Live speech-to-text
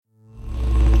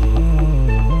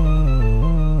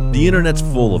The internet's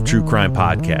full of true crime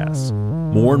podcasts.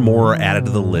 More and more are added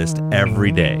to the list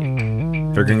every day.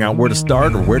 Figuring out where to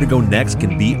start or where to go next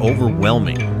can be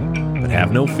overwhelming. But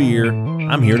have no fear,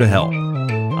 I'm here to help.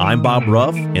 I'm Bob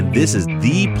Ruff, and this is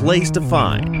the place to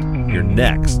find your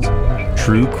next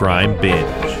true crime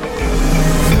binge.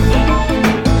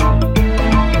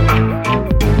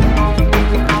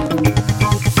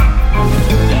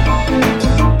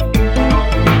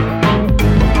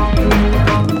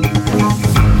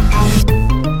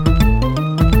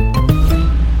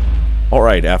 All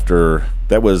right, after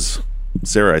that was,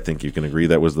 Sarah, I think you can agree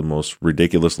that was the most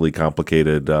ridiculously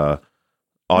complicated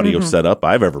audio setup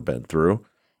I've ever been through.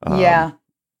 Yeah,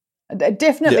 it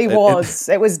definitely was.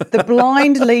 It was the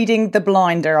blind leading the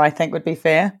blinder, I think would be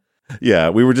fair. Yeah,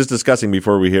 we were just discussing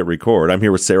before we hit record. I'm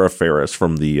here with Sarah Ferris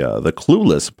from the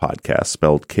Klooghless podcast,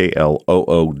 spelled Klooghless.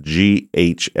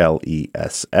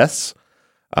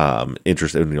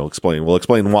 Interested, and we'll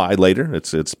explain why later.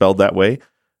 It's spelled that way.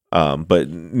 But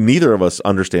neither of us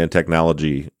understand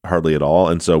technology hardly at all.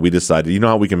 And so we decided, you know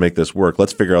how we can make this work?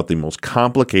 Let's figure out the most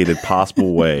complicated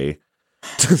possible way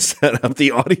to set up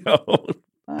the audio.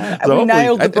 So we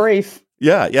nailed the brief.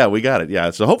 Yeah, we got it. Yeah.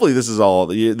 So hopefully this is all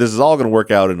going to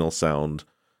work out and it'll sound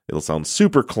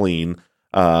super clean.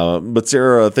 But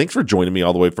Sarah, thanks for joining me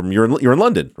all the way from, you're in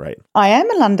London, right? I am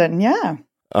in London. Yeah.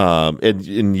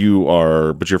 And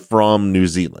you're from New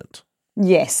Zealand.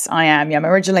 Yes, I am. Yeah, I'm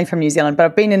originally from New Zealand, but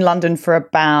I've been in London for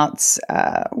about,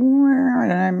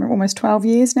 almost 12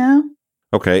 years now.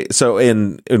 Okay. So,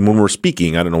 and when we're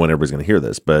speaking, I don't know when everybody's going to hear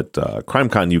this, but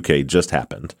CrimeCon UK just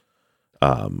happened.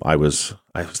 I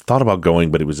thought about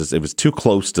going, but it was too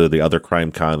close to the other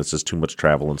CrimeCon. It's just too much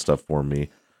travel and stuff for me.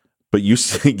 But you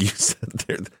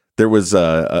said there was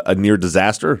a near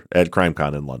disaster at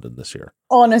CrimeCon in London this year.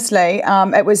 Honestly,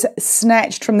 it was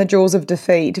snatched from the jaws of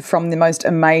defeat from the most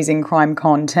amazing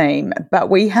CrimeCon team. But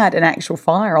we had an actual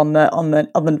fire on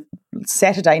the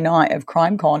Saturday night of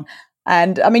CrimeCon.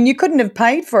 And I mean, you couldn't have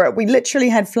paid for it. We literally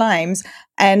had flames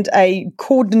and a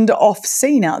cordoned off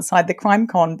scene outside the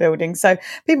CrimeCon building. So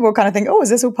people were kind of thinking, oh, is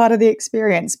this all part of the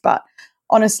experience? But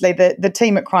honestly, the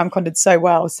team at CrimeCon did so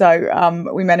well.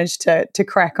 So we managed to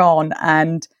crack on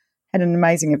and had an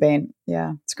amazing event.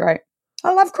 Yeah, it's great.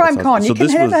 I love CrimeCon. You can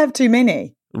never have too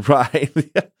many. Right.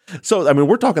 So, I mean,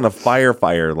 we're talking a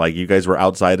fire, like you guys were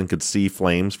outside and could see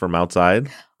flames from outside?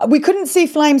 We couldn't see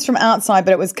flames from outside,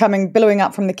 but it was billowing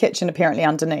up from the kitchen apparently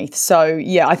underneath. So,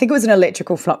 yeah, I think it was an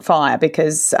electrical fire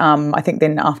because I think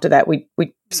then after that we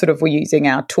sort of were using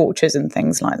our torches and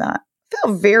things like that.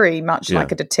 Felt very much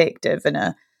like a detective in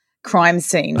a crime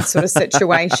scene sort of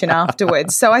situation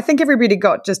afterwards. So I think everybody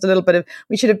got just a little bit of,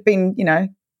 we should have been,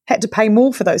 had to pay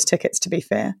more for those tickets, to be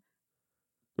fair.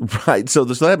 Right. So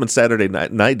that happened Saturday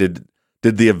night. Did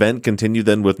the event continue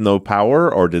then with no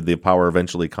power, or did the power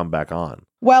eventually come back on?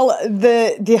 Well,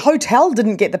 the hotel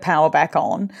didn't get the power back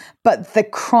on, but the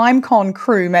CrimeCon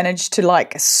crew managed to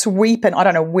sweep in, I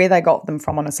don't know where they got them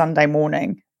from on a Sunday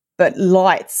morning, but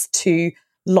lights to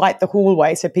light the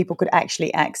hallway so people could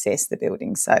actually access the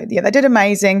building. So, yeah, they did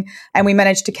amazing. And we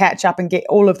managed to catch up and get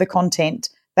all of the content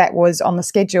that was on the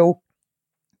schedule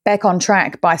back on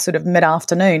track by sort of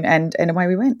mid-afternoon. And away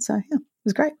we went. So, yeah, it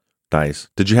was great. Nice.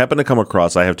 Did you happen to come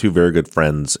across, I have two very good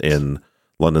friends in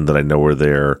London that I know are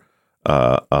there,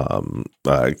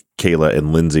 Kayla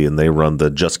and Lindsay, and they run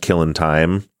the Just Killing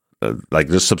Time,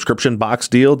 this subscription box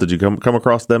deal. Did you come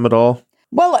across them at all?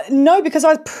 Well, no, because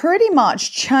I was pretty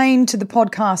much chained to the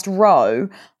podcast row,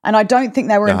 and I don't think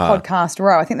they were in podcast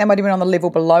row. I think they might have been on the level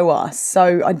below us,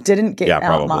 so I didn't get out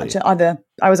probably much.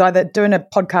 I was either doing a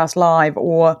podcast live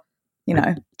or,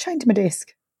 chained to my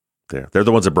desk. They're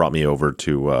the ones that brought me over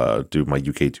to do my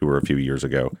UK tour a few years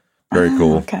ago. Very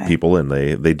cool people, and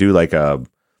they do like a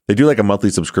monthly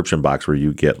subscription box where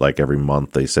you get every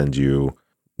month they send you,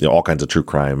 all kinds of true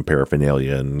crime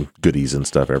paraphernalia and goodies and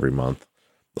stuff every month.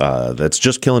 That's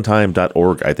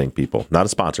justkillingtime.org, I think, people. Not a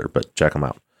sponsor, but check them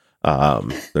out.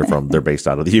 They're based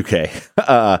out of the UK.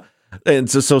 And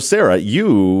so Sarah,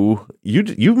 you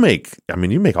make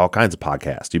all kinds of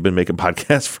podcasts. You've been making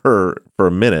podcasts for a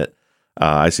minute.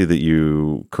 I see that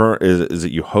you is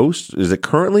it you host? Is it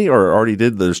currently or already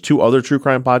did? There's two other true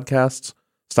crime podcasts,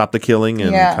 Stop the Killing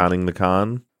and Conning the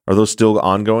Con. Are those still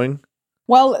ongoing?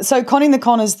 Well, so Conning the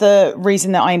Con is the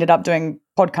reason that I ended up doing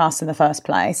podcasts in the first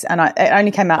place. And it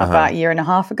only came out about a year and a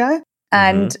half ago.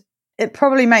 And it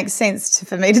probably makes sense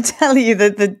for me to tell you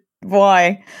the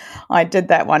why I did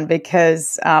that one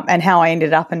because and how I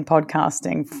ended up in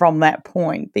podcasting from that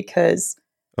point because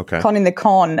Conning the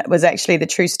Con was actually the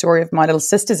true story of my little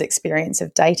sister's experience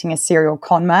of dating a serial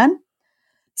con man.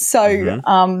 So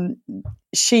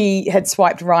she had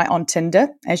swiped right on Tinder,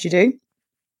 as you do.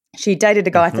 She dated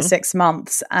a guy for 6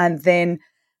 months, and then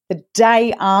the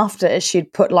day after,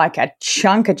 she'd put like a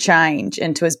chunk of change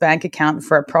into his bank account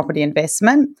for a property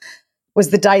investment, was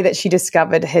the day that she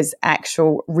discovered his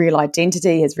actual real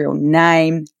identity, his real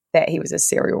name, that he was a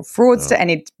serial fraudster and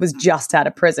he was just out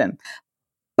of prison.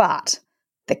 But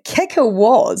the kicker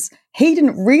was he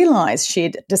didn't realize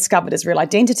she'd discovered his real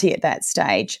identity at that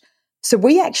stage. So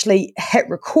we actually hit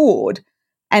record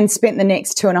and spent the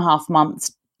next 2.5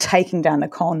 months taking down the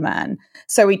con man.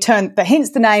 So we turned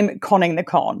hence the name Conning the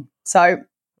Con. So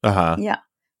yeah,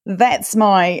 that's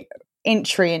my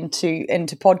entry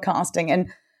into podcasting.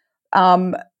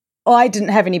 And I didn't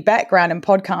have any background in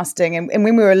podcasting. And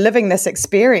when we were living this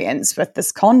experience with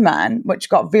this con man, which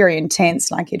got very intense,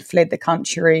 like he'd fled the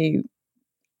country,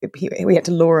 we had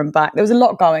to lure him back. There was a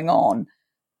lot going on.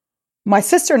 My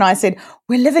sister and I said,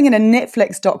 we're living in a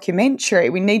Netflix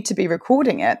documentary. We need to be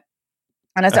recording it.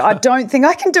 And I said, I don't think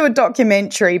I can do a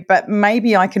documentary, but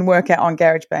maybe I can work out on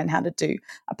GarageBand how to do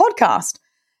a podcast.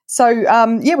 So,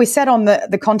 we sat on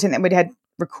the content that we'd had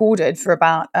recorded for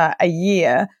about a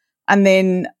year, and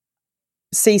then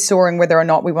seesawing whether or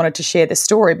not we wanted to share the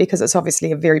story, because it's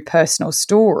obviously a very personal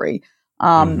story,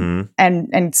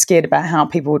 and scared about how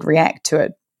people would react to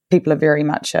it. People are very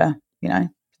much,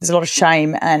 there's a lot of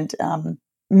shame and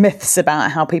myths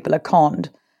about how people are conned.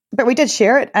 But we did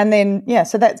share it, and then,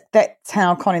 so that's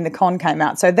how Conning the Con came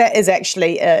out. So that is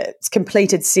actually a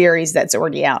completed series that's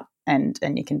already out, and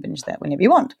you can binge that whenever you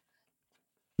want.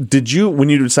 Did you, when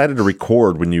you decided to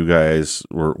record, when you guys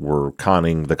were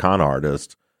conning the con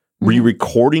artist, were you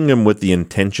recording him with the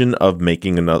intention of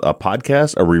making a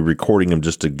podcast, or were you recording him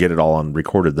just to get it all on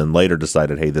recorded, then later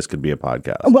decided, hey, this could be a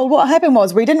podcast? Well, what happened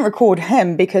was we didn't record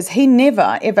him because he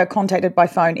never, ever contacted by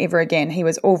phone ever again. He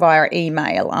was all via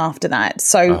email after that.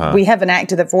 So we have an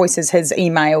actor that voices his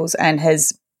emails and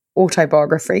his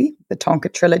autobiography, the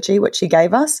Tonka trilogy, which he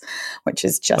gave us, which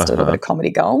is just a little bit of comedy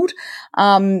gold.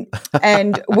 And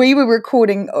we were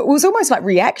recording, it was almost like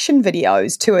reaction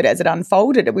videos to it as it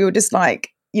unfolded. We were just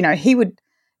like,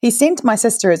 he sent my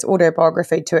sister his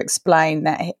autobiography to explain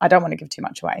that, I don't want to give too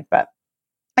much away,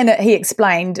 and he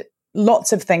explained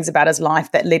lots of things about his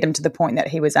life that led him to the point that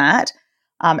he was at,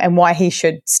 and why he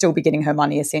should still be getting her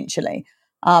money, essentially.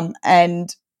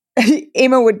 And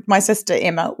my sister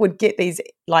Emma would get these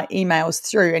like emails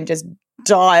through and just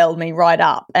dial me right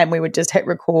up, and we would just hit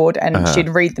record, and she'd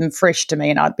read them fresh to me,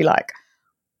 and I'd be like,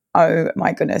 oh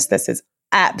my goodness, this is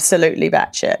absolutely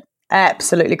batshit,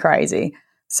 absolutely crazy.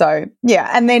 So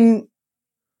and then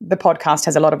the podcast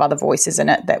has a lot of other voices in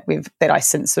it that I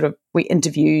since we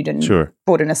interviewed, and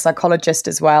brought in a psychologist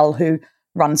as well who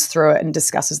runs through it and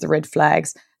discusses the red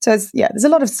flags. So there's a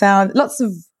lot of sound,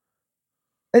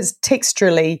 it's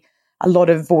texturally a lot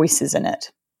of voices in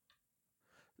it.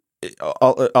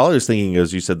 All I was thinking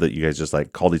is, you said that you guys just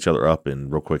like called each other up and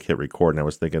real quick hit record, and I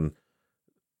was thinking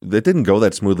that didn't go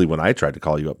that smoothly when I tried to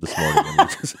call you up this morning.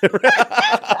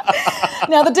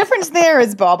 Now, the difference there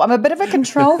is, Bob, I'm a bit of a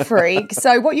control freak.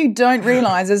 So what you don't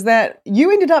realize is that you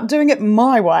ended up doing it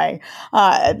my way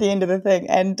at the end of the thing.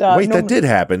 And that did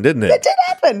happen, didn't it? It did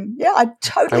happen. Yeah, I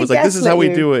totally. I was like, this is how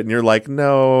we do it. And you're like,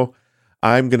 no,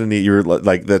 I'm going to need, you're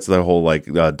like, that's the whole like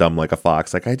dumb like a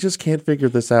fox. Like, I just can't figure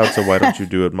this out. So why don't you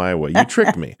do it my way? You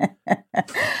tricked me.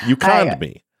 You conned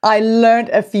me. I learned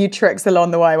a few tricks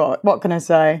along the way. What can I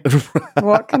say?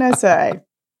 What can I say?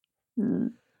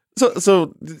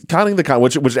 So conning the con,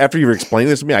 which after you've explained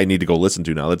this to me, I need to go listen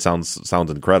to now. That sounds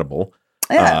incredible.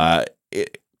 Yeah.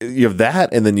 You have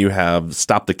that, and then you have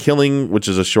Stop the Killing, which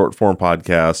is a short form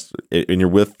podcast, and you're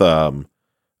with the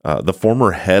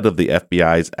former head of the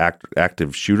FBI's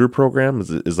active shooter program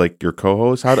is like your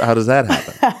co-host. How does that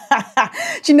happen?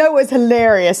 Do you know what's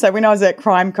hilarious? So when I was at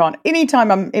CrimeCon, anytime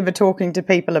I'm ever talking to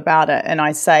people about it and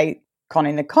I say,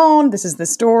 Conning the Con, this is the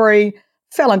story,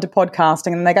 fell into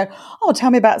podcasting, and they go, oh,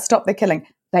 tell me about Stop the Killing.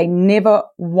 They never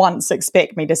once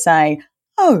expect me to say,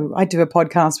 oh, I do a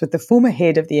podcast with the former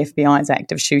head of the FBI's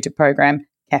active shooter program,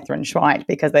 Catherine Schweit,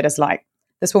 because they're just like,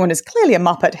 this woman is clearly a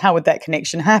Muppet. How would that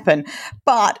connection happen?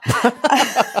 But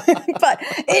but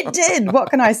it did.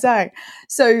 What can I say?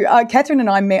 So Catherine and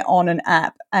I met on an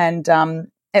app, and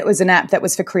it was an app that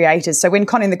was for creators. So when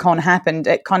Conning the Con happened,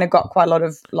 it kind of got quite a lot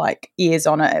of like ears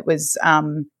on it. It was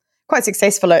quite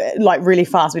successful, like really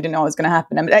fast. We didn't know what was going to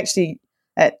happen. And actually,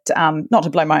 not to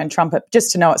blow my own trumpet,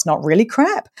 just to know it's not really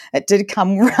crap. It did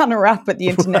come runner-up at the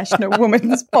International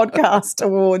Women's Podcast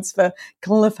Awards for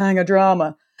cliffhanger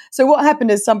drama. So what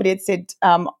happened is somebody had said,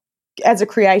 as a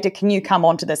creator, can you come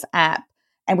onto this app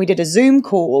and we did a Zoom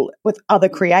call with other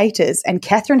creators, and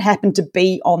Catherine happened to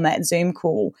be on that Zoom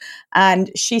call. And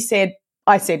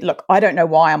I said, look, I don't know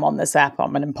why I'm on this app.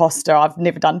 I'm an imposter. I've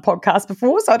never done podcasts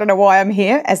before, so I don't know why I'm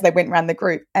here, as they went around the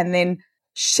group. And then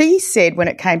she said, when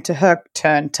it came to her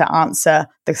turn to answer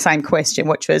the same question,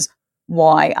 which was,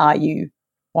 why are you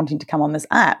wanting to come on this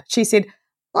app? She said,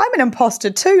 I'm an imposter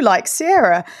too, like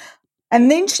Sarah. And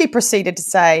then she proceeded to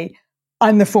say,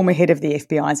 I'm the former head of the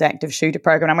FBI's active shooter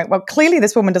program. I went, well, clearly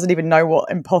this woman doesn't even know what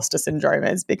imposter syndrome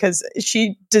is, because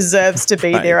she deserves to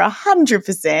be there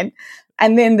 100%.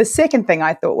 And then the second thing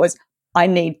I thought was, I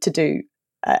need to do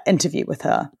an interview with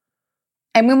her.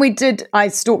 And when we did, I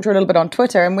stalked her a little bit on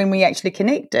Twitter, and when we actually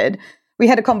connected, we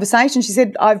had a conversation. She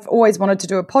said, I've always wanted to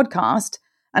do a podcast.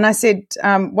 And I said,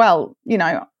 well,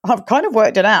 I've kind of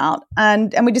worked it out.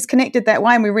 And we just connected that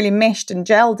way, and we really meshed and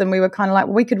gelled, and we were kind of like,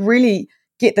 well, we could really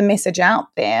get the message out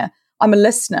there. I'm a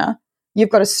listener. You've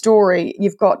got a story.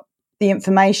 You've got the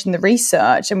information, the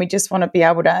research, and we just want to be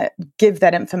able to give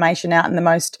that information out in the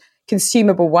most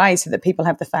consumable way so that people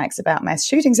have the facts about mass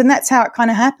shootings. And that's how it kind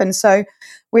of happened. So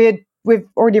we've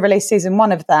already released season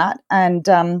 1 of that,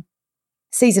 and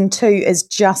season 2 is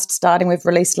just starting. We've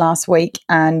released last week,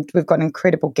 and we've got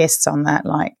incredible guests on that,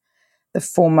 like the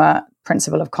former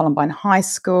principal of Columbine High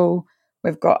School.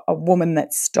 We've got a woman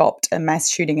that stopped a mass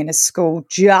shooting in a school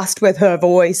just with her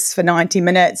voice for 90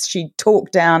 minutes. She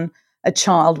talked down a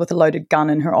child with a loaded gun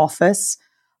in her office.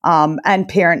 And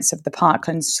parents of the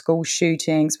Parkland school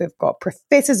shootings. We've got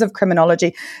professors of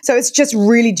criminology. So it's just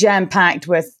really jam-packed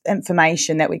with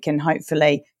information that we can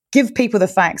hopefully give people the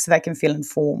facts so they can feel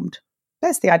informed.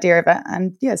 That's the idea of it.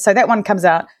 And yeah, so that one comes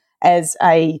out as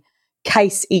a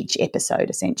case each episode,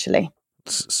 essentially.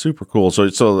 Super cool.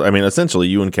 So I mean, essentially,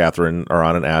 you and Catherine are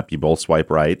on an app. You both swipe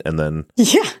right, and then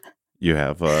you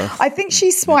have. I think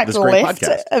she swiped left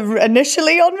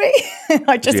initially on me.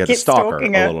 I just so kept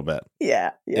stalking her a little bit.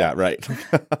 Yeah, right.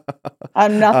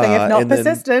 I'm nothing if not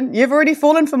persistent. You've already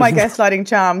fallen for my gaslighting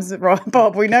charms,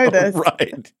 Bob. We know this,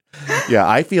 right? Yeah,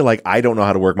 I feel like I don't know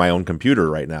how to work my own computer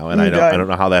right now, and I don't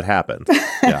know how that happened.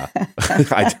 Yeah,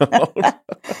 I don't.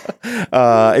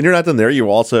 And you're not done there.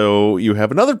 You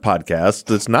have another podcast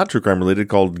that's not true crime related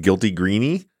called Guilty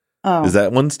Greenie. Oh. Is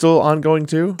that one still ongoing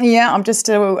too? Yeah, I'm just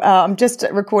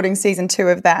recording season 2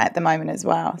 of that at the moment as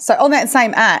well. So on that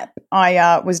same app,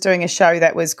 I was doing a show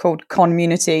that was called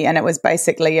Community, and it was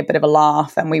basically a bit of a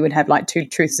laugh, and we would have like 2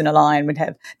 truths and a lie, and we'd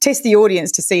test the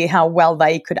audience to see how well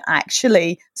they could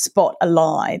actually spot a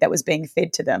lie that was being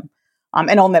fed to them.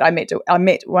 And on that, I met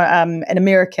an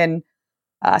American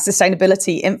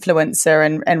sustainability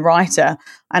influencer and writer,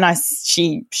 and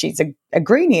she's a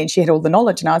greenie, and she had all the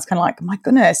knowledge, and I was kind of like, my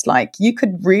goodness, like you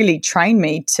could really train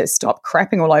me to stop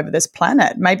crapping all over this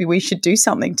planet. Maybe we should do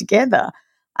something together.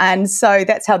 And so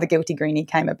that's how the Guilty Greenie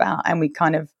came about. And we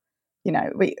kind of,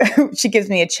 she gives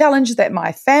me a challenge that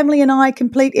my family and I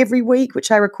complete every week, which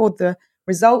I record the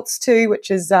results to, which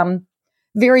is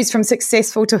varies from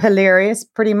successful to hilarious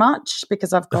pretty much,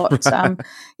 because I've got,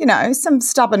 some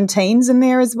stubborn teens in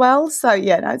there as well. So,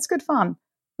 yeah, it's good fun.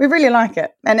 We really like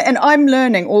it. And I'm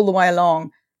learning all the way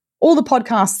along. All the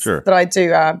podcasts that I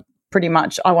do are pretty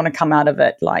much, I want to come out of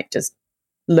it like just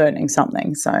learning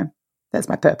something. So that's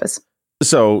my purpose.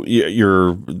 So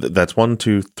that's 1,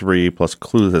 2, 3 plus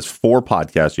Klooghless. That's 4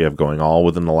 podcasts you have going all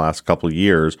within the last couple of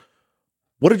years.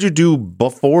 What did you do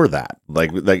before that?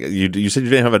 Like you said you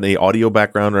didn't have any audio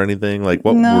background or anything. Like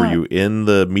were you in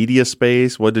the media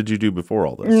space? What did you do before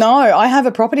all this? No, I have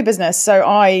a property business. So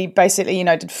I basically,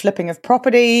 did flipping of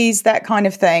properties, that kind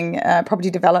of thing,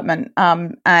 property development.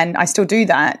 And I still do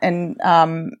that. And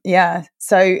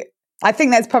so I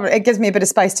think that's probably, it gives me a bit of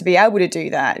space to be able to do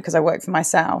that because I work for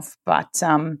myself. But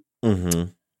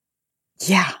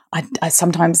yeah, I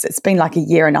sometimes it's been like a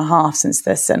year and a half since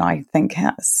this, and I think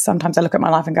sometimes I look at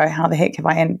my life and go, how the heck have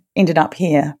I ended up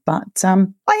here? But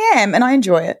I am, and I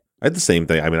enjoy it. I had the same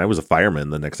thing. I mean, I was a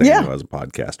fireman. The next thing I knew, I was a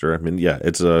podcaster. I mean,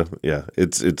 it's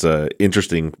a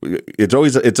interesting. It's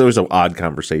always an odd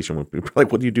conversation when people are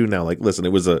like, "What do you do now?" Like, listen, I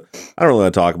don't really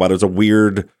want to talk about it. It was a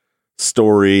weird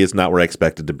story. It's not where I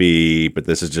expected to be, but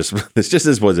this just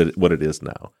is what it is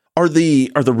now. Are the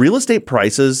real estate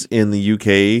prices in the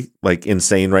UK like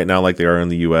insane right now, like they are in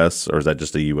the US, or is that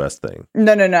just a US thing?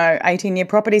 No. 18-year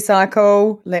property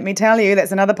cycle. Let me tell you,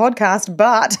 that's another podcast.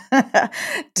 But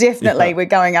definitely, we're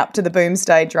going up to the boom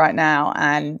stage right now.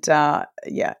 And I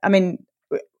mean,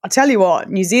 I'll tell you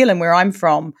what, New Zealand, where I'm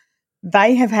from,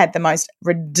 they have had the most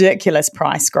ridiculous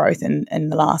price growth in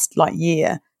the last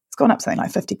year. It's gone up something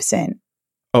like 50%.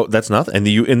 Oh, that's nothing. And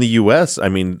in the U.S., I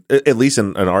mean, at least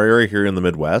in our area here in the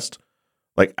Midwest,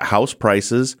 like house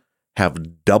prices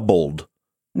have doubled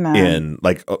in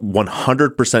like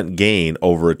 100% gain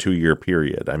over a 2-year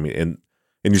period. I mean,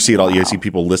 and you see it all. You see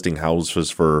people listing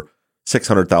houses for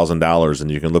 $600,000,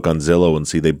 and you can look on Zillow and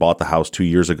see they bought the house 2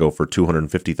 years ago for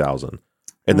 $250,000,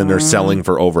 and then they're selling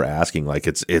for over asking. Like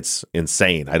it's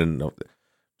insane. I didn't know.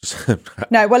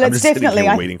 No, well, it's definitely.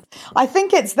 I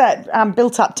think it's that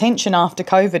built up tension after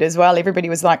COVID as well. Everybody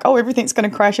was like, "Oh, everything's going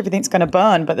to crash, everything's going to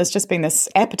burn," but there's just been this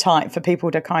appetite for people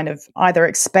to kind of either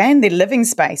expand their living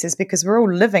spaces because we're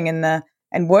all living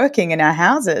and working in our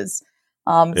houses.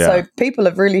 So people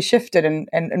have really shifted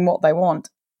in what they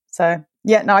want. So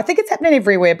yeah, no, I think it's happening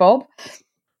everywhere, Bob.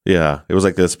 Yeah, it was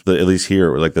like this. At least here,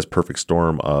 it was like this perfect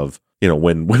storm of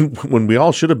when we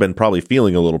all should have been probably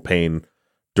feeling a little pain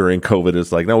during COVID.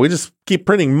 It's like, no, we just keep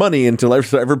printing money until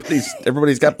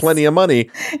everybody's got plenty of money.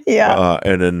 Yeah.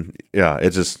 And then,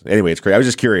 it's just, anyway, it's great. I was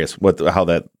just curious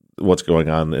what's going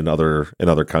on in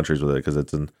other countries with it. Cause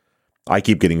I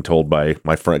keep getting told by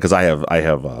my friend, cause I have,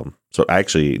 so I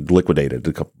actually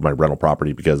liquidated my rental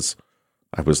property because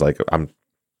I was like, I'm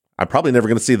probably never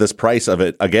going to see this price of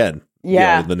it again.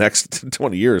 Yeah. In the next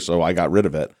 20 years. So I got rid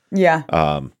of it. Yeah.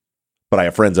 But I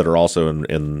have friends that are also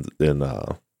in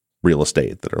real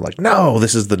estate that are like, no,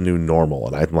 this is the new normal.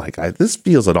 And I'm like, this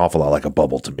feels an awful lot like a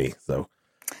bubble to me. So,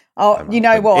 you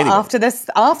know what? Anyway.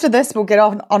 After this, we'll get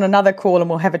on another call and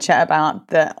we'll have a chat about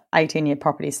the 18-year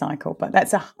property cycle. But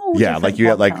that's a whole different like you podcast.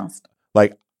 had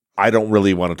like I don't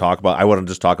really want to talk about. I want to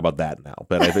just talk about that now.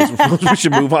 But I think we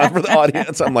should move on for the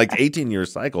audience. I'm like 18-year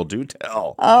cycle. Do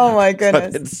tell. Oh my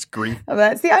goodness!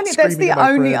 That's the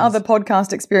only other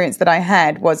podcast experience that I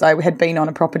had was I had been on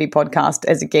a property podcast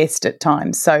as a guest at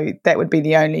times. So that would be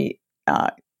the only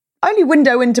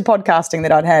window into podcasting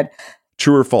that I'd had.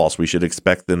 True or false? We should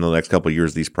expect in the next couple of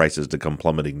years these prices to come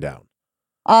plummeting down.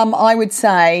 I would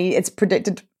say it's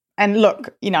predicted. And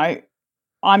look,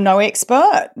 I'm no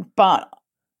expert, but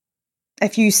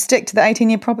if you stick to the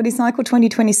 18-year property cycle,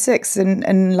 2026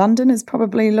 in London is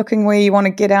probably looking where you want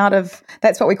to get out of.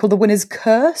 That's what we call the winner's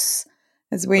curse,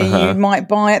 is where you might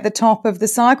buy at the top of the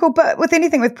cycle. But with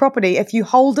anything with property, if you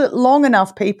hold it long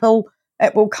enough, people,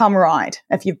 it will come right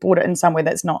if you've bought it in somewhere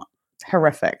that's not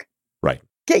horrific. Right.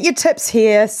 Get your tips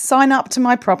here. Sign up to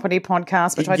my property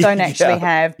podcast, which I don't actually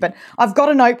have, but I've got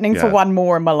an opening for one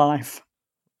more in my life.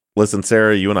 Listen,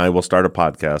 Sarah, you and I will start a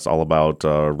podcast all about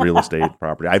real estate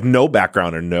property. I have no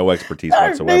background or no expertise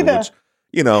whatsoever, neither.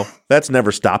 Which, that's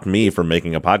never stopped me from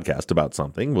making a podcast about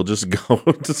something. We'll just go,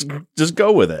 just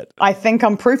go with it. I think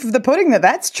I'm proof of the pudding that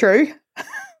that's true.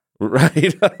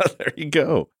 Right. There you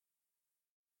go.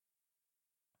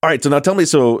 All right. So now tell me,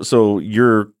 so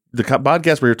the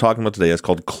podcast we're talking about today is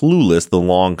called Klooghless, the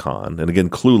Long Con. And again,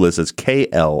 Klooghless is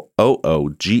Klooghless.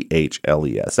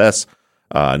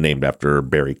 Named after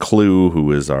Barry Klugh,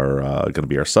 who is our going to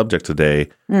be our subject today.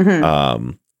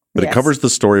 Mm-hmm. But it covers the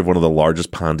story of one of the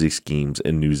largest Ponzi schemes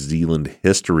in New Zealand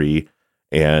history.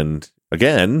 And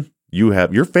again,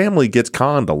 your family gets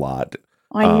conned a lot.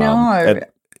 I know.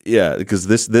 Because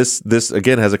this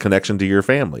again has a connection to your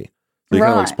family. So you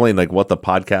kind of explain like what the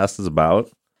podcast is about.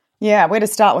 Yeah, where to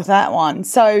start with that one.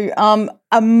 So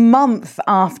a month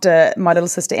after my little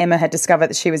sister Emma had discovered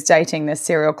that she was dating this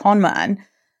serial con man,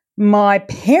 my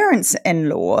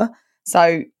parents-in-law,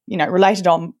 so, related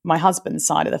on my husband's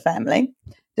side of the family,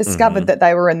 discovered that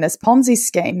they were in this Ponzi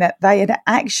scheme, that they had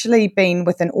actually been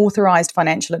with an authorized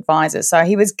financial advisor. So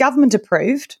he was government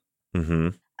approved,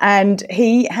 and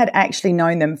he had actually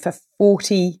known them for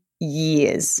 40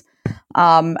 years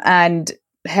and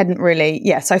hadn't really,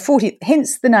 so 40,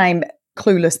 hence the name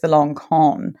Klooghless the Long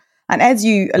Con. And as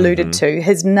you alluded to,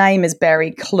 his name is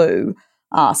Barry Klugh.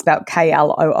 Spelled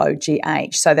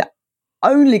Kloogh. So the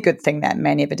only good thing that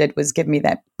man ever did was give me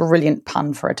that brilliant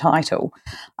pun for a title.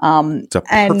 It's a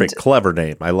perfect, clever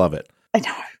name. I love it. I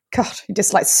know. God, he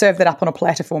just served that up on a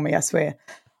platter for me, I swear.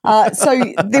 So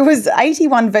there was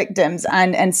 81 victims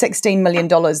and $16 million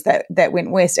that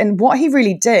went west. And what he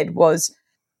really did was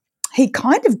he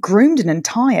kind of groomed an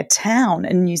entire town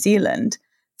in New Zealand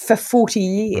for 40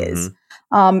 years.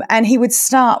 And he would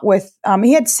start with,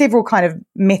 he had several kind of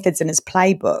methods in his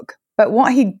playbook, but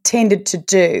what he tended to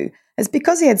do is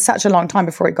because he had such a long time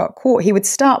before he got caught, he would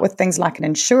start with things like an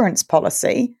insurance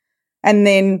policy and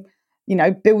then,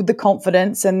 build the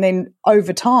confidence. And then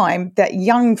over time, that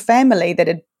young family that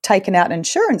had taken out an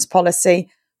insurance policy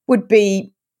would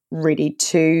be ready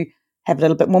to have a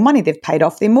little bit more money. They've paid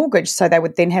off their mortgage, so they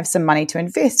would then have some money to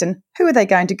invest. And who are they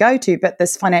going to go to but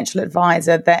this financial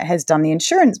advisor that has done the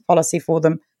insurance policy for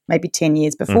them maybe 10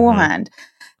 years beforehand?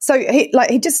 So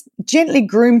he just gently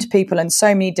groomed people in so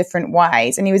many different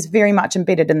ways, and he was very much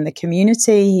embedded in the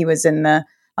community. He was in the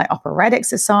like operatic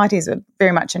societies, are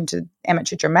very much into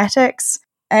amateur dramatics.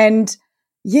 And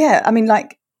yeah, I mean,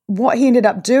 like what he ended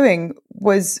up doing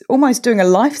was almost doing a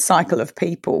life cycle of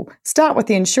people, start with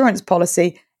the insurance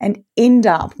policy and end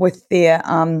up with their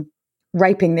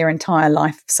raping their entire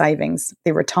life savings,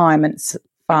 their retirement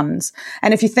funds.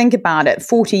 And if you think about it,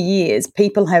 40 years,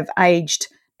 people have aged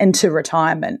into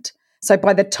retirement. So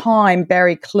by the time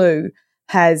Barry Kloogh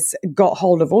has got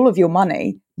hold of all of your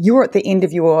money, you're at the end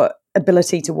of your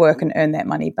ability to work and earn that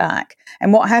money back.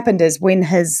 And what happened is when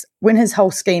his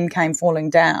whole scheme came falling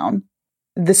down,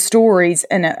 the stories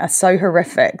in it are so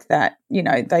horrific that, you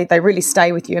know, they really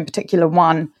stay with you. In particular,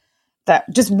 one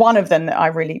of them that I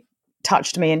really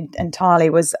touched me entirely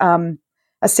was a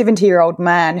 70-year-old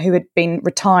man who had been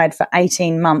retired for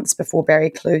 18 months before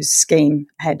Barry Kloogh's scheme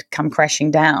had come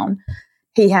crashing down.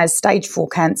 He has stage 4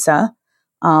 cancer,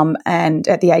 and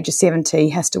at the age of 70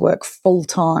 has to work full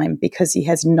time because he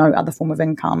has no other form of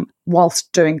income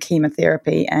whilst doing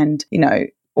chemotherapy and, you know,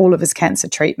 all of his cancer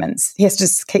treatments. He has to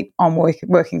just keep on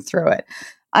working through it.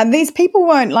 And these people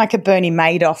weren't like a Bernie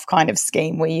Madoff kind of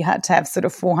scheme where you had to have sort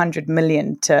of 400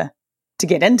 million to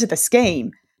get into the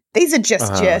scheme. These are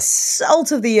just your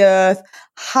salt of the earth,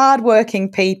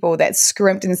 hardworking people that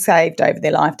scrimped and saved over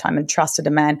their lifetime and trusted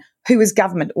a man who was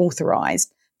government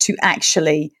authorized to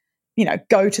actually, you know,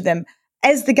 go to them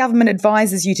as the government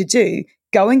advises you to do.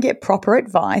 Go and get proper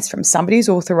advice from somebody who's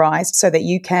authorized so that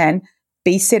you can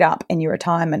be set up in your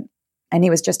retirement. And he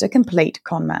was just a complete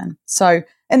con man. So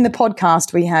in the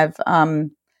podcast, we have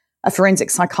a forensic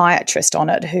psychiatrist on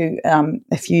it who,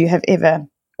 if you have ever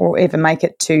make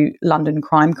it to London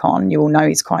CrimeCon, you will know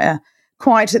he's quite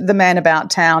the man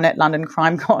about town at London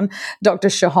CrimeCon, Dr.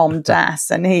 Shahom Das.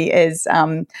 And he is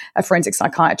a forensic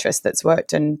psychiatrist that's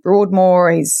worked in Broadmoor.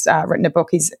 He's written a book.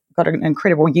 He's got an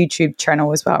incredible YouTube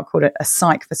channel as well called A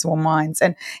Psych for Sore Minds.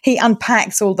 And he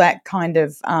unpacks all that kind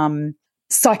of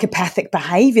psychopathic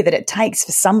behavior that it takes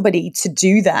for somebody to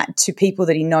do that to people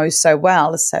that he knows so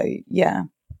well. So, yeah.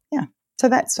 So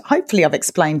that's, hopefully I've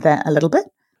explained that a little bit.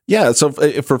 Yeah. So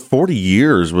for 40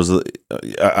 years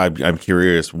I'm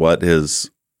curious what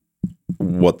the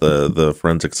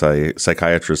forensic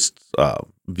psychiatrist's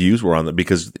views were on that,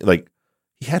 because like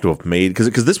he had to have made,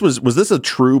 because this was this a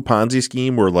true Ponzi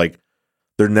scheme where like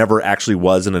there never actually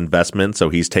was an investment. So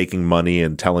he's taking money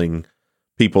and telling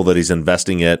people that he's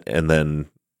investing it, and then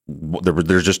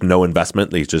there's just no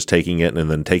investment. He's just taking it and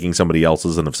then taking somebody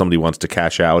else's. And if somebody wants to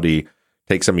cash out, he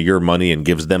takes some of your money and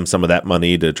gives them some of that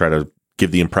money to try to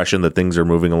give the impression that things are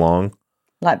moving along.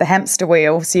 Like the hamster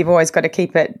wheel. So you've always got to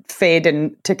keep it fed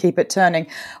and to keep it turning.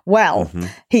 Well,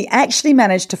 he actually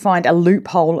managed to find a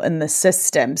loophole in the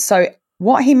system. So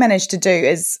what he managed to do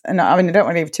is, and I mean, I don't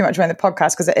want to give too much away in the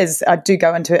podcast because I do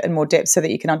go into it in more depth so that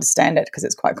you can understand it because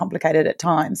it's quite complicated at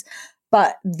times.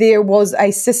 But there was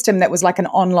a system that was like an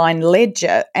online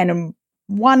ledger, and in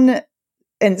one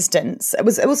instance, it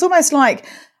was almost like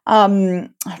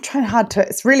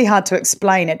it's really hard to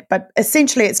explain it, but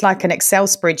essentially it's like an Excel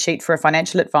spreadsheet for a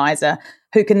financial advisor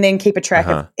who can then keep a track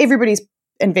of everybody's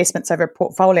investments over a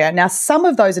portfolio. Now, some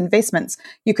of those investments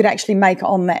you could actually make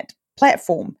on that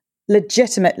platform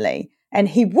legitimately, and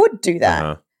he would do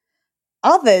that.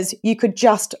 Others you could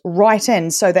just write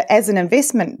in so that as an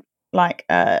investment like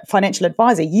a financial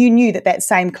advisor, you knew that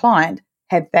same client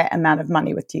had that amount of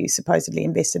money with you supposedly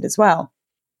invested as well.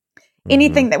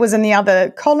 Anything that was in the other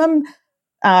column,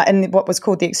 in what was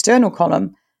called the external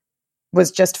column,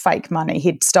 was just fake money.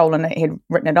 He'd stolen it, he'd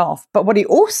written it off. But what he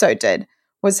also did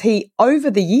was he, over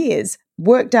the years,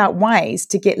 worked out ways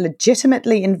to get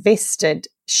legitimately invested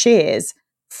shares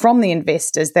from the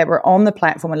investors that were on the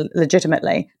platform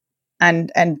legitimately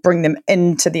and bring them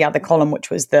into the other column, which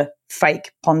was the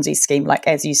fake Ponzi scheme. Like,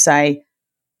 as you say,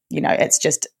 you know, it's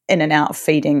just in and out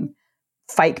feeding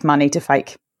fake money to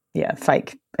fake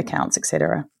accounts,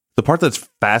 etc. The part that's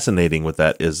fascinating with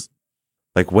that is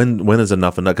like when is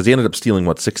enough? Because he ended up stealing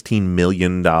 $16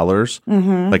 million.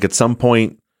 Like at some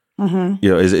point, you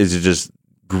know, is it just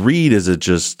greed? Is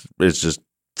just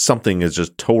something is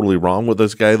just totally wrong with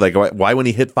this guy? Like why when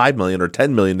he hit 5 million or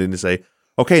 10 million didn't he say,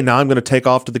 okay, now I'm going to take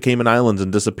off to the Cayman Islands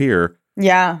and disappear?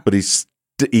 Yeah, but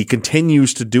he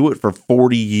continues to do it for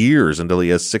 40 years until he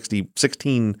has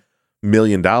 $16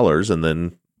 million, and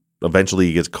then eventually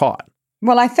he gets caught.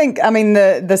 Well, I think, I mean,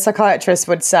 the psychiatrist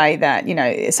would say that, you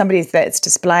know, somebody that's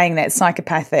displaying that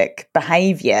psychopathic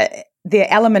behavior, their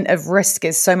element of risk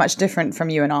is so much different from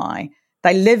you and I.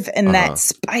 They live in that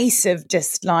space of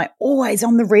just like always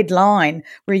on the red line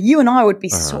where you and I would be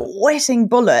sweating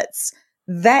bullets.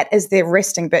 That is their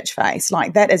resting bitch face.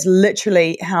 Like that is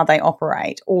literally how they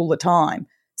operate all the time.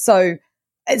 So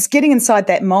it's getting inside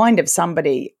that mind of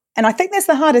somebody. And I think that's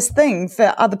the hardest thing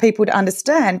for other people to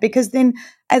understand, because then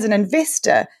as an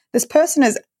investor, this person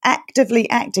is actively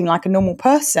acting like a normal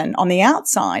person on the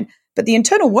outside, but the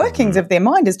internal workings of their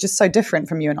mind is just so different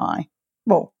from you and I.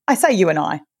 Well, I say you and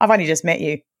I. I've only just met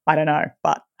you. I don't know,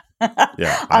 but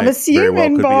yeah, I'm assuming very well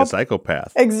could Bob, be a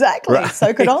psychopath. Exactly. Right.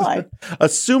 So could I.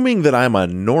 Assuming that I'm a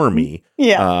normie.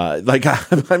 Yeah. Like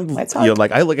I'm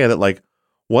like I look at it like,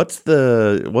 what's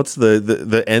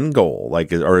the end goal?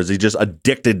 Like, or is he just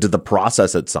addicted to the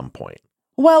process at some point?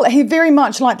 Well, he very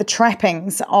much liked the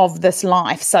trappings of this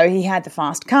life. So he had the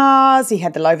fast cars, he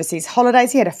had the overseas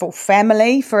holidays, he had a full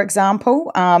family, for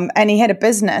example, and he had a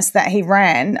business that he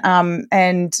ran,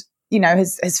 and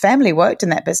his family worked in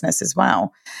that business as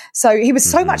well. So he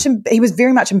was he was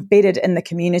very much embedded in the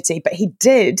community, but he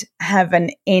did have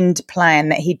an end plan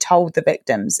that he told the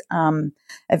victims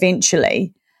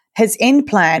eventually. His end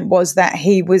plan was that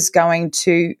he was going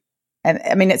to, and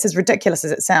I mean, it's as ridiculous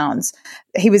as it sounds,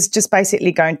 he was just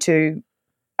basically going to,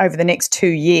 over the next 2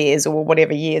 years or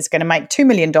whatever years, going to make $2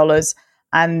 million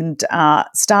and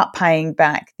start paying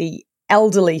back the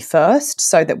elderly first,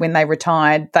 so that when they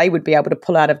retired, they would be able to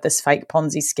pull out of this fake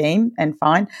Ponzi scheme and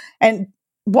fine. And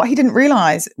what he didn't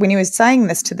realize when he was saying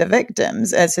this to the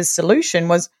victims as his solution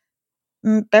was,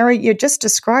 Barry, you're just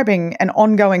describing an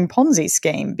ongoing Ponzi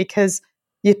scheme, because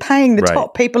you're paying the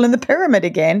top people in the pyramid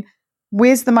again.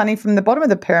 Where's the money from the bottom of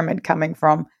the pyramid coming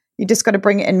from? You just got to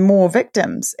bring in more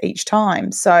victims each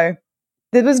time. So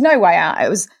there was no way out. It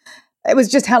was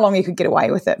just how long you could get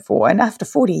away with it for. And after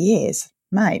 40 years,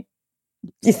 mate,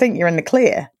 you think you're in the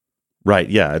clear. Right.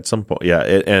 Yeah. At some point.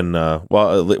 Yeah.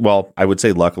 Well, I would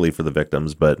say luckily for the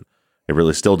victims, but it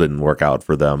really still didn't work out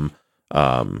for them.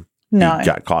 No. He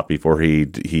got caught before he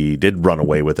did run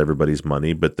away with everybody's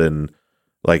money. But then,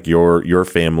 like, your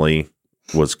family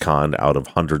was conned out of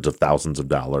hundreds of thousands of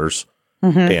dollars,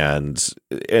 and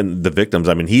the victims.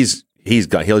 I mean, he's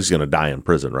going to die in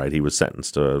prison, right? He was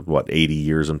sentenced to 80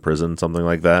 years in prison, something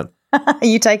like that. Are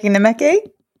you taking the Mickey?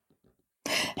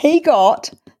 He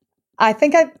got, I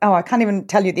can't even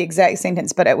tell you the exact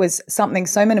sentence, but it was something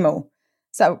so minimal.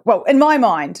 So, well, in my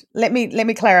mind, let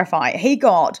me clarify. He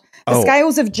got the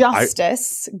scales of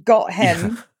justice got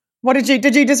him. Yeah. What did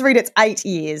you just read? It's 8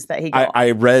 years that he got.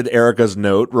 I read Erica's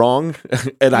note wrong,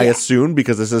 and I assumed,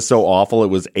 because this is so awful, it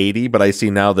was 80, but I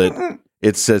see now that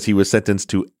it says he was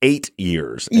sentenced to 8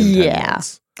 years and 10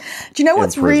 months. Do you know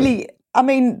what's really, I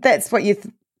mean, that's what you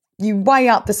weigh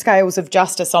up the scales of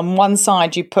justice. On one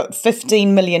side, you put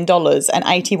 $15 million and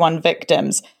 81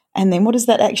 victims, and then what does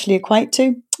that actually equate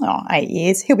to? 8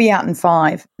 years. He'll be out in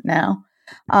 5 now.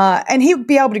 And he'll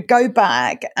be able to go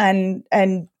back and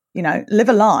live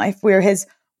a life where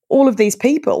all of these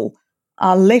people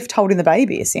are left holding the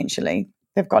baby, essentially.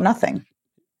 They've got nothing.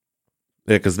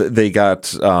 Yeah, because they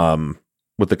got,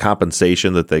 with the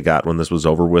compensation that they got when this was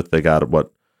over with, they got,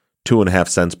 2.5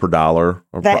 cents per dollar,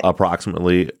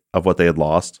 approximately, of what they had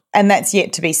lost. And that's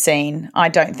yet to be seen. I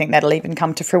don't think that'll even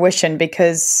come to fruition,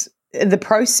 because the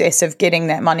process of getting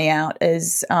that money out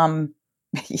is,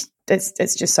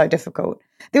 it's just so difficult.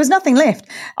 There was nothing left.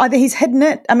 Either he's hidden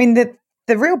it. I mean,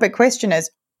 the real big question is,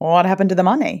 what happened to the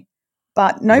money?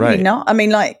 But nobody knows. I mean,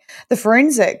 like, the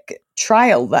forensic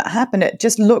trail that happened, it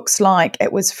just looks like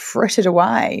it was frittered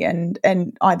away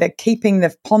and either keeping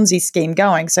the Ponzi scheme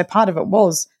going. So part of it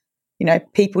was,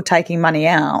 people taking money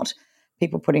out,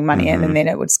 people putting money in, and then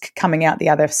it was coming out the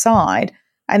other side.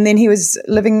 And then he was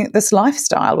living this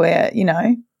lifestyle where,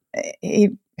 he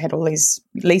had all these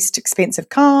least expensive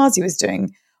cars. He was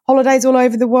doing holidays all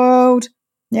over the world.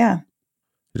 Yeah.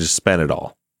 Just spent it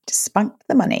all. Just spunked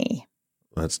the money.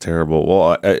 That's terrible.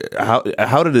 Well,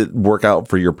 how did it work out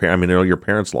for your parents? I mean, your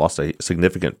parents lost a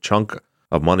significant chunk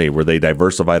of money. Were they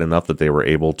diversified enough that they were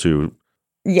able to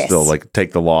still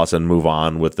take the loss and move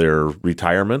on with their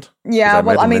retirement? Yeah,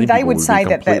 well, I mean, they would say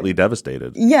that completely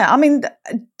devastated. Yeah, I mean,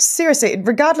 seriously,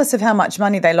 regardless of how much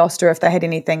money they lost or if they had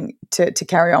anything to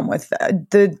carry on with,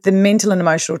 the mental and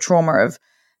emotional trauma of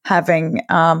having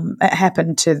it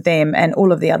happen to them and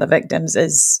all of the other victims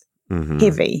is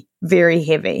heavy, very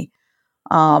heavy.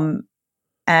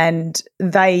 And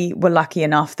they were lucky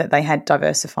enough that they had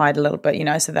diversified a little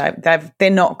bit, so they're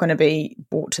not going to be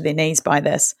brought to their knees by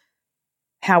this.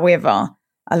 However,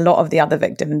 a lot of the other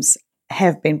victims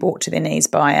have been brought to their knees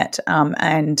by it.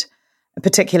 And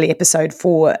particularly episode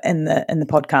 4 in the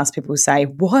podcast, people say,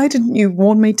 why didn't you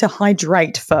warn me to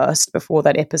hydrate first before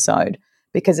that episode?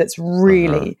 Because it's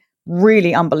really,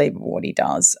 really unbelievable what he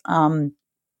does.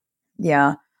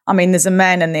 Yeah. I mean, there's a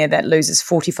man in there that loses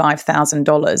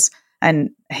 $45,000,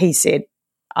 and he said,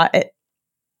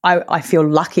 I feel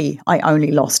lucky I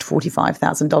only lost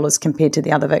 $45,000 compared to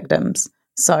the other victims.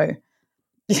 So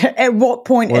at what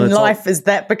point in life has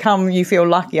that become you feel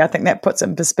lucky? I think that puts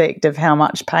in perspective how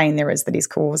much pain there is that he's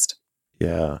caused.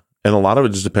 Yeah. And a lot of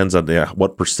it just depends on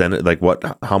what percentage, like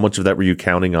how much of that were you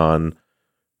counting on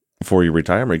for your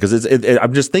retirement? Because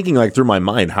I'm just thinking like through my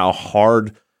mind how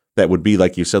hard that would be,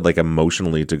 like you said, like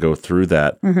emotionally to go through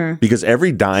that. Because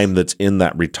every dime that's in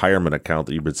that retirement account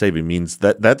that you've been saving means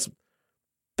that's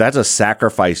a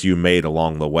sacrifice you made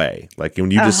along the way. Like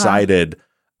when you decided,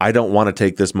 I don't want to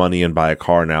take this money and buy a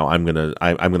car now. I'm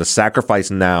gonna sacrifice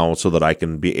now so that I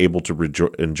can be able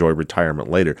to enjoy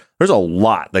retirement later. There's a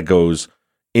lot that goes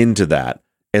into that.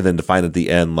 And then to find at the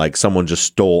end, like someone just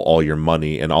stole all your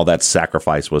money and all that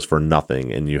sacrifice was for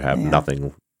nothing, and you have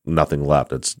nothing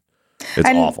left. It's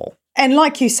awful. And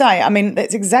like you say, I mean,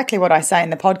 that's exactly what I say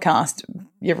in the podcast.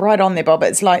 You're right on there, Bob.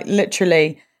 It's like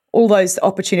literally all those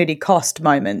opportunity cost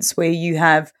moments where you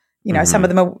have, you know, some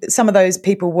of those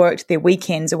people worked their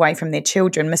weekends away from their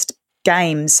children, missed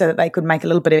games so that they could make a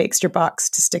little bit of extra bucks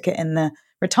to stick it in the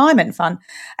retirement fund.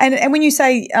 And when you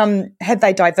say, had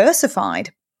they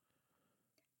diversified,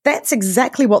 that's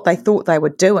exactly what they thought they were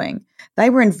doing.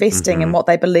 They were investing in what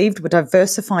they believed were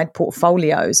diversified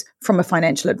portfolios from a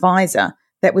financial advisor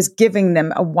that was giving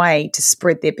them a way to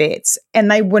spread their bets.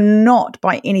 And they were not,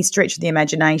 by any stretch of the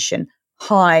imagination,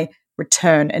 high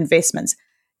return investments.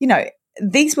 You know,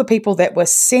 these were people that were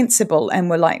sensible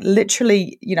and were like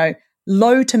literally, you know,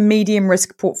 low to medium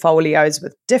risk portfolios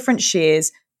with different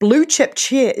shares, blue chip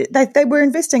shares. They were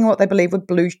investing in what they believed were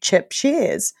blue chip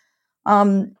shares.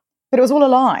 But it was all a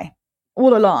lie.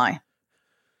 All a lie.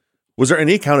 Was there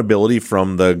any accountability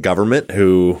from the government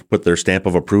who put their stamp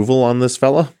of approval on this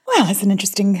fella? Well, that's an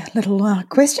interesting little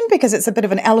question because it's a bit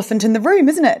of an elephant in the room,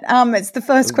 isn't it? It's the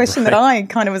first question that I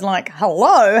kind of was like,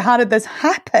 hello, how did this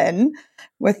happen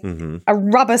with a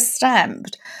rubber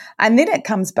stamped? And then it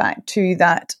comes back to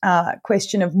that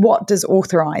question of what does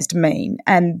authorized mean?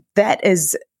 And that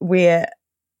is where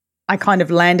I kind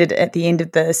of landed at the end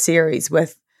of the series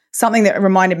with something that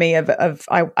reminded me of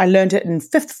I learned it in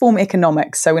fifth form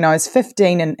economics. So when I was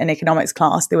 15 in economics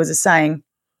class, there was a saying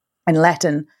in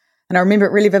Latin, and I remember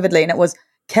it really vividly, and it was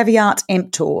caveat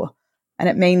emptor, and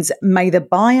it means may the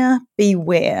buyer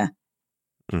beware.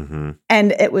 And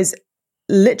it was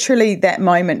literally that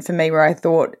moment for me where I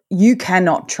thought, you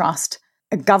cannot trust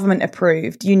a government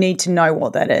approved. You need to know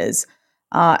what that is.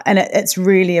 And it's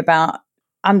really about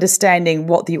understanding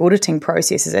what the auditing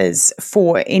process is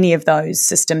for any of those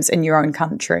systems in your own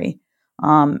country.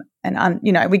 And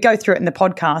you know, we go through it in the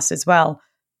podcast as well.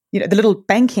 You know, the little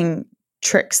banking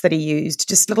tricks that he used,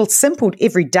 just little simple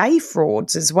everyday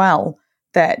frauds as well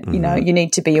that, you know, you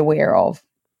need to be aware of.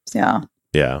 Yeah.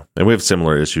 Yeah. And we have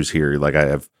similar issues here. Like I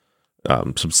have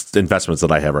some investments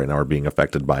that I have right now are being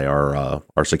affected by our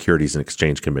Securities and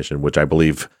Exchange Commission, which I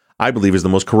believe is the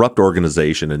most corrupt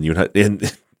organization in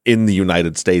the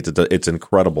United States. It's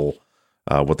incredible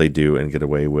what they do and get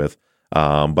away with.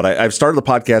 But I've started the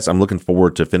podcast. I'm looking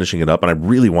forward to finishing it up, and I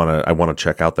really want to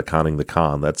check out the Conning the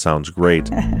Con. That sounds great.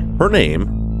 Her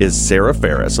name is Sarah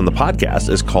Ferris, and the podcast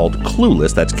is called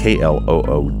Klooghless. That's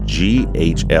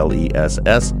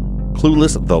KLOOGHLESS.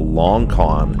 Klooghless, The Long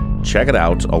Con. Check it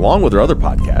out, along with her other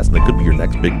podcasts, and it could be your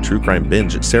next big true crime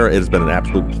binge. Sarah, it has been an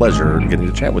absolute pleasure getting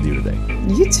to chat with you today.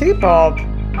 You too, Bob.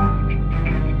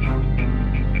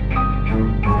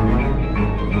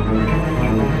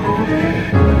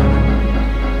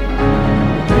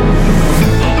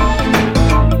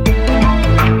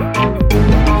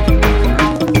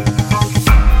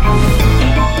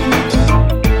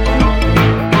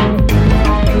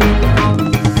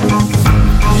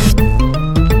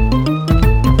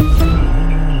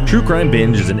 True Crime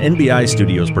Binge is an NBI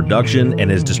Studios production and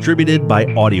is distributed by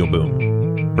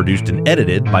Audioboom. Produced and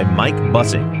edited by Mike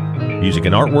Bussing. Music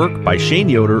and artwork by Shane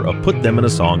Yoder of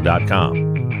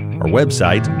PutThemInASong.com. Our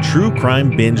website,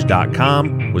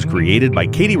 TrueCrimeBinge.com, was created by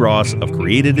Katie Ross of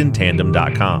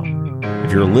CreatedInTandem.com.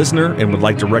 If you're a listener and would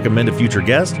like to recommend a future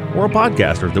guest or a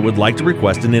podcaster that would like to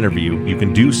request an interview, you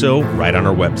can do so right on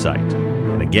our website.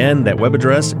 And again, that web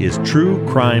address is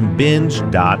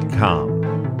TrueCrimeBinge.com.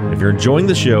 If you're enjoying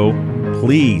the show,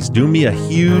 please do me a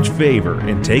huge favor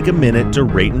and take a minute to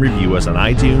rate and review us on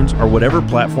iTunes or whatever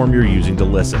platform you're using to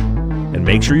listen. And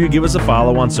make sure you give us a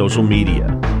follow on social media.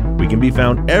 We can be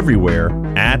found everywhere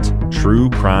at True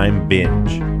Crime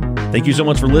Binge. Thank you so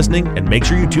much for listening, and make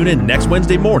sure you tune in next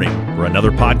Wednesday morning for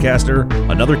another podcaster,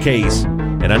 another case,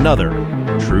 and another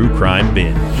True Crime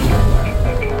Binge.